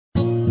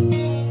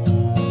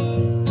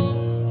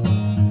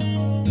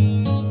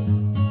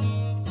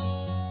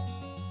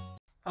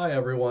Hi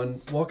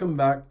everyone, welcome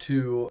back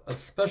to a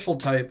special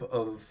type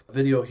of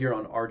video here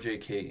on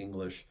RJK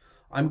English.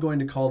 I'm going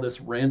to call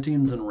this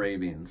Rantings and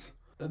Ravings.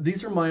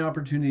 These are my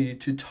opportunity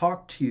to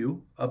talk to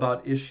you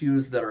about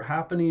issues that are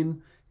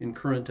happening in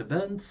current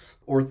events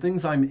or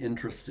things I'm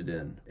interested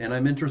in. And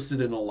I'm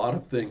interested in a lot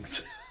of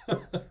things.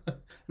 And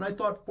I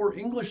thought for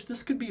English,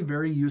 this could be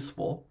very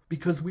useful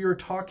because we are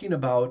talking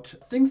about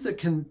things that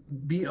can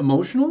be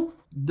emotional,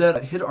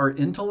 that hit our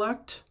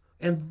intellect,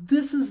 and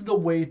this is the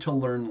way to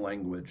learn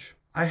language.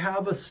 I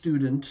have a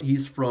student,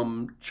 he's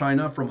from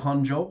China, from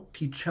Hangzhou.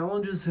 He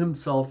challenges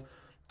himself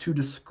to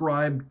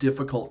describe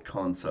difficult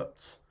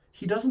concepts.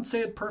 He doesn't say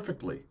it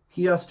perfectly.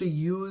 He has to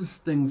use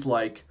things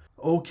like,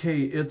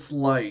 okay, it's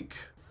like,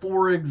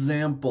 for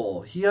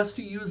example. He has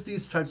to use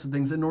these types of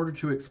things in order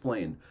to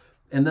explain.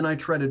 And then I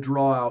try to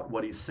draw out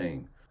what he's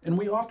saying. And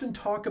we often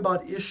talk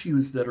about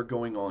issues that are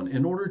going on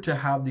in order to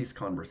have these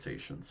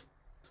conversations.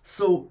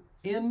 So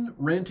in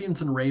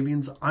Rantings and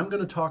Ravings, I'm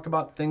going to talk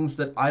about things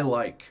that I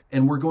like,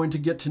 and we're going to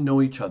get to know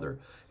each other.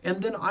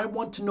 And then I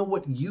want to know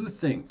what you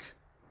think.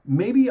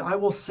 Maybe I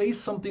will say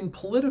something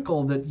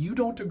political that you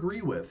don't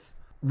agree with.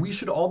 We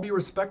should all be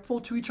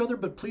respectful to each other,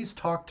 but please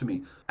talk to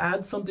me.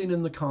 Add something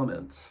in the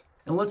comments.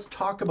 And let's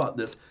talk about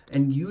this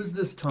and use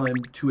this time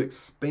to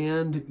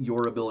expand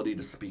your ability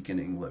to speak in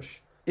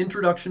English.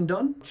 Introduction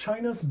done.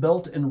 China's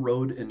Belt and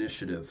Road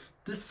Initiative.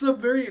 This is a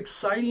very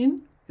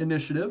exciting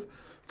initiative.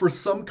 For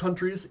some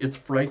countries, it's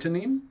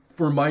frightening.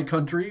 For my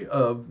country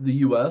of the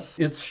US,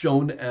 it's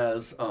shown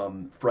as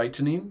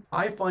frightening.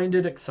 I find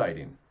it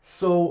exciting.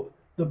 So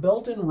the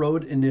Belt and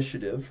Road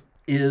Initiative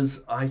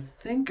is, I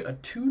think, a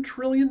 $2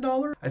 trillion.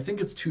 I think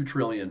it's $2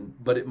 trillion,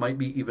 but it might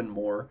be even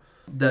more,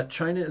 that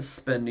China is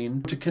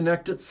spending to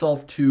connect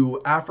itself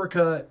to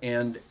Africa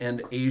and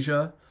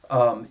Asia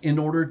in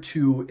order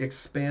to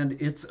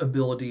expand its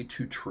ability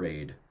to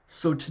trade.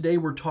 So today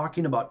we're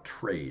talking about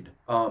trade.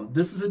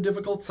 This is a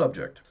difficult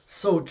subject.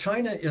 So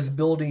China is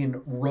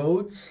building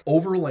roads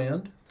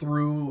overland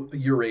through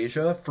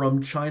Eurasia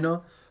from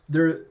China.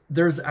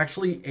 There's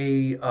actually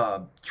a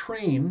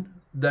train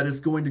that is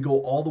going to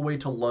go all the way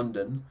to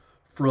London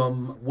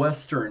from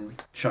Western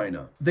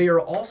China. They are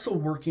also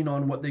working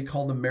on what they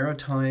call the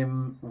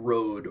maritime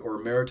road or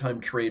maritime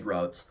trade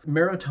routes.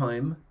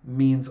 Maritime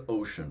means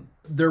ocean.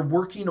 They're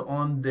working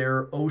on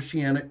their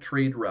oceanic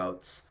trade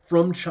routes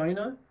from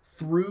China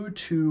through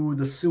to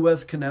the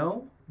Suez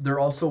Canal. They're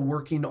also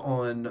working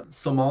on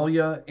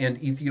Somalia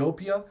and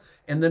Ethiopia,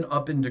 and then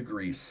up into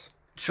Greece.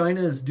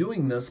 China is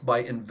doing this by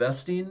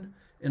investing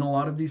in a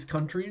lot of these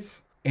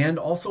countries and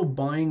also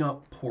buying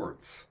up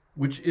ports,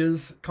 which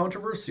is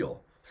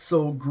controversial.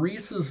 So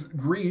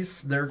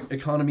Greece, their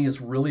economy is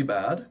really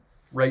bad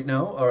right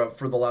now,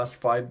 for the last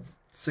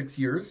 5-6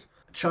 years.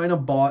 China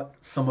bought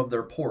some of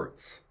their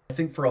ports. I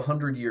think for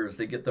 100 years,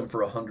 they get them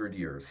for 100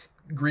 years.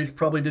 Greece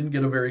probably didn't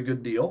get a very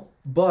good deal,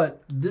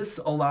 but this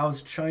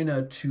allows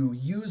China to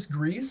use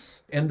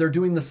Greece, and they're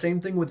doing the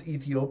same thing with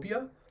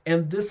Ethiopia,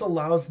 and this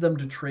allows them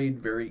to trade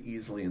very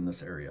easily in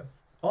this area.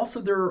 Also,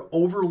 there are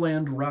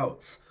overland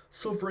routes.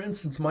 So for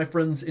instance, my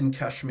friends in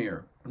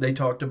Kashmir, they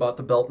talked about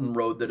the Belt and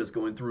Road that is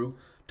going through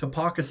to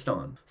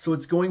Pakistan. So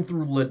it's going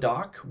through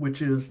Ladakh,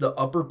 which is the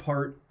upper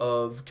part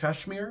of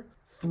Kashmir,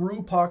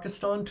 through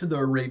Pakistan to the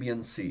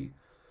Arabian Sea.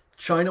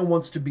 China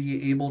wants to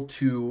be able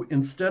to,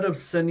 instead of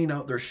sending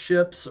out their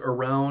ships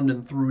around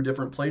and through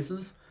different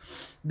places,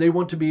 they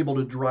want to be able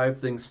to drive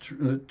things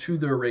to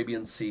the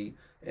Arabian Sea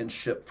and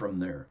ship from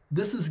there.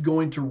 This is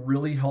going to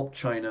really help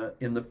China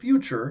in the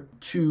future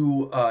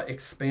to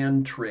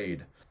expand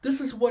trade. This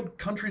is what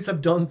countries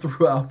have done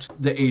throughout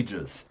the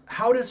ages.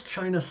 How does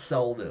China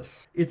sell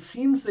this? It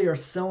seems they are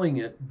selling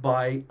it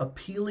by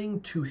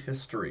appealing to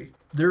history.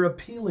 They're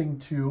appealing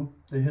to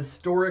the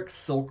historic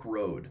Silk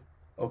Road.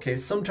 Okay,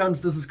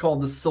 sometimes this is called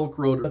the Silk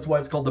Road. That's why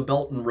it's called the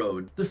Belt and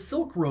Road. The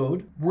Silk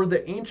Road were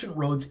the ancient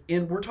roads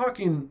we're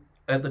talking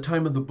at the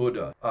time of the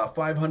Buddha,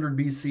 500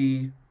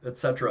 BC,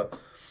 etc.,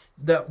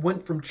 that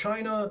went from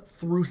China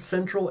through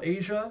Central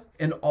Asia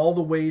and all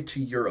the way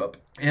to Europe,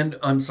 and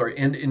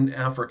in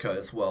Africa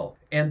as well.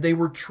 And they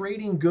were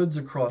trading goods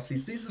across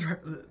these.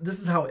 This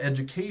is how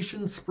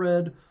education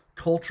spread,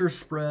 culture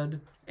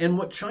spread. And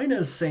what China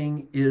is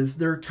saying is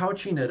they're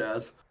couching it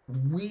as,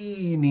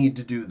 we need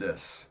to do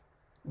this.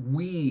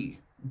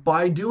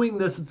 By doing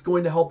this, it's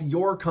going to help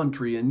your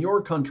country and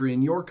your country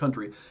and your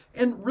country.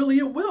 And really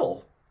it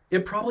will.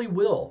 It probably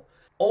will.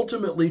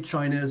 Ultimately,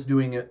 China is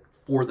doing it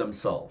for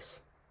themselves.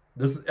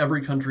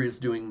 Every country is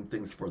doing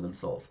things for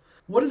themselves.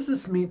 What does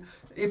this mean?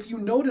 If you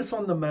notice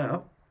on the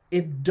map,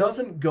 it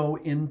doesn't go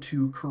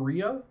into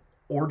Korea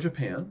or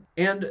Japan.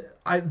 And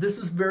this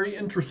is very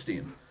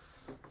interesting.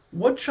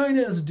 What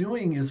China is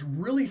doing is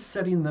really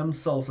setting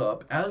themselves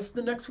up as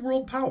the next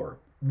world power.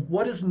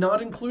 What is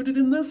not included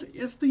in this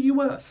is the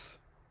US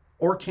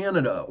or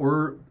Canada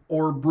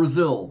or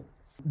Brazil,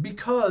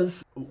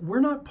 because we're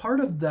not part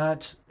of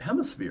that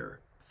hemisphere.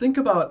 Think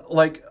about,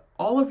 like,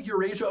 all of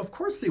Eurasia, of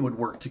course they would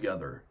work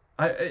together.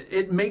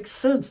 It makes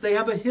sense. They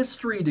have a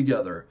history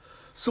together.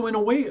 So in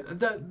a way,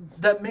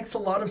 that makes a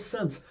lot of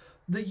sense.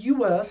 The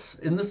US,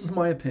 and this is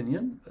my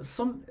opinion,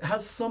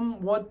 has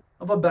somewhat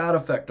of a bad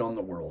effect on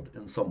the world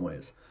in some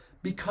ways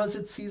because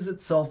it sees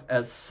itself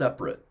as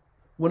separate.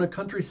 When a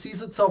country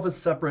sees itself as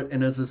separate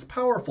and as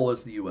powerful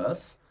as the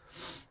US,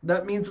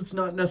 that means it's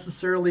not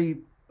necessarily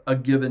a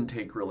give and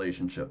take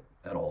relationship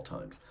at all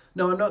times.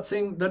 Now, I'm not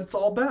saying that it's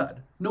all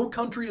bad. No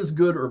country is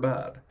good or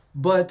bad.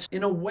 But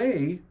in a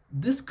way,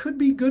 this could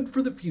be good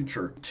for the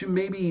future to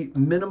maybe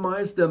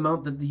minimize the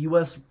amount that the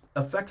US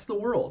affects the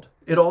world.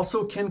 It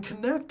also can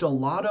connect a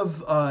lot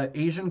of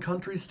Asian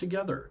countries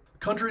together.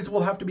 Countries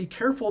will have to be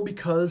careful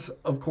because,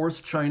 of course,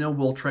 China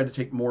will try to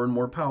take more and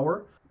more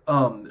power,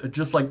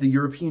 just like the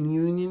European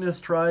Union has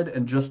tried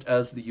and just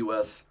as the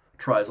US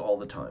tries all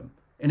the time.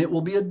 And it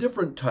will be a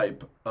different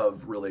type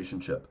of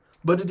relationship.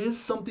 But it is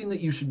something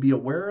that you should be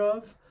aware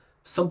of,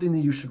 something that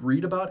you should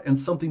read about, and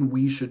something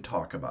we should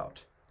talk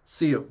about.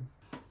 See you.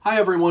 Hi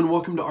everyone,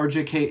 welcome to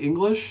RJK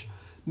English.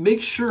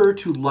 Make sure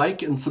to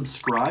like and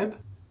subscribe,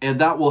 and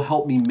that will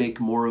help me make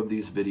more of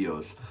these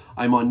videos.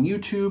 I'm on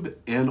YouTube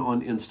and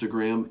on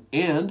Instagram,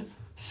 and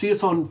see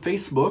us on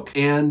Facebook,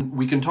 and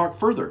we can talk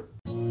further.